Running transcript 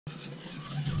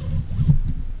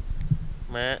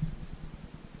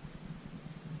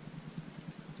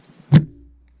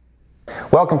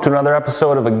Welcome to another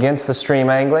episode of Against the Stream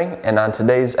Angling, and on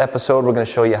today's episode we're going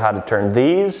to show you how to turn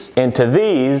these into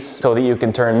these so that you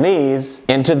can turn these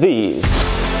into these.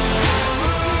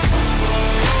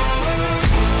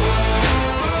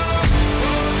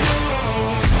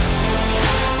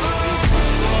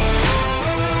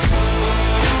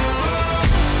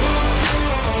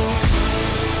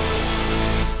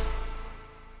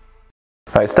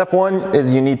 Alright, step one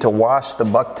is you need to wash the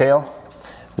bucktail.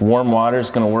 Warm water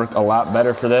is going to work a lot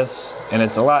better for this, and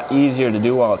it's a lot easier to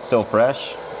do while it's still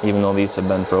fresh, even though these have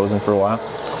been frozen for a while.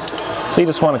 So you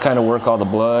just want to kind of work all the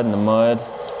blood and the mud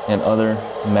and other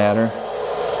matter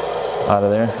out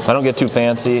of there. I don't get too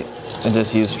fancy, I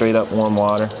just use straight up warm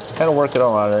water. Kind of work it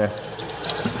all out of there.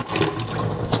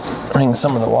 Wring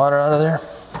some of the water out of there.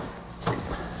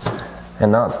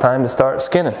 And now it's time to start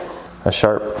skinning. A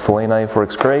sharp fillet knife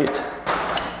works great.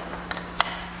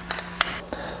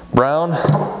 Brown,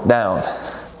 down.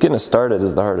 Getting it started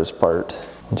is the hardest part.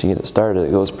 Once you get it started,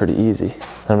 it goes pretty easy.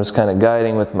 I'm just kind of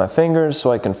guiding with my fingers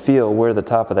so I can feel where the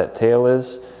top of that tail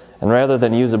is. And rather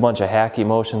than use a bunch of hacky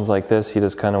motions like this, you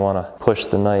just kind of want to push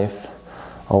the knife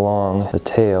along the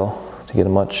tail to get a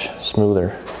much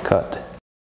smoother cut.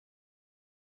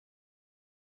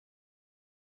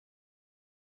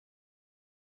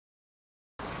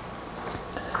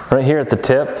 Right here at the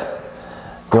tip,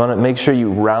 you want to make sure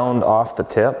you round off the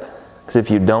tip, because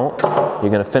if you don't, you're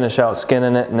going to finish out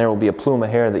skinning it and there will be a plume of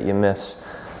hair that you miss.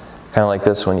 Kind of like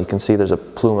this one, you can see there's a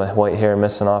plume of white hair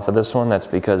missing off of this one. That's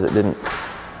because it didn't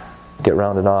get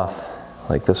rounded off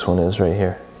like this one is right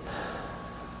here.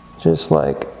 Just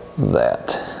like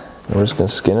that. And we're just going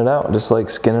to skin it out, just like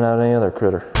skinning out any other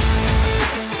critter.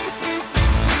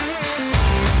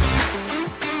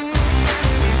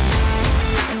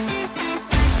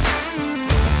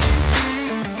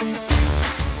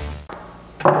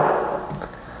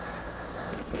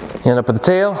 You end up with the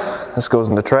tail, this goes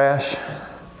in the trash,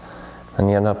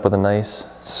 and you end up with a nice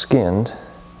skinned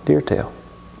deer tail.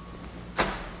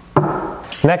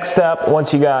 Next step,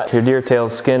 once you got your deer tail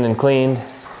skinned and cleaned,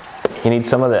 you need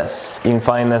some of this. You can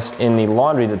find this in the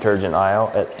laundry detergent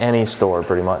aisle at any store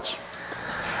pretty much.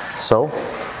 So,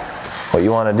 what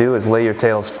you want to do is lay your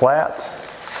tails flat,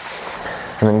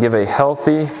 and then give a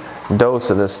healthy dose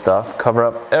of this stuff. Cover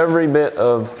up every bit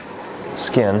of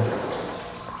skin.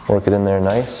 Work it in there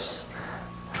nice.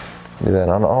 Do that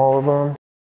on all of them.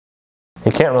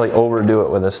 You can't really overdo it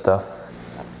with this stuff.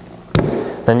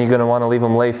 Then you're going to want to leave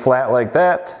them lay flat like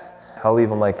that. I'll leave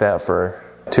them like that for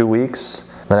 2 weeks.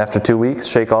 Then after 2 weeks,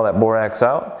 shake all that borax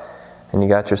out, and you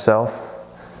got yourself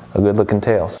a good looking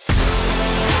tail.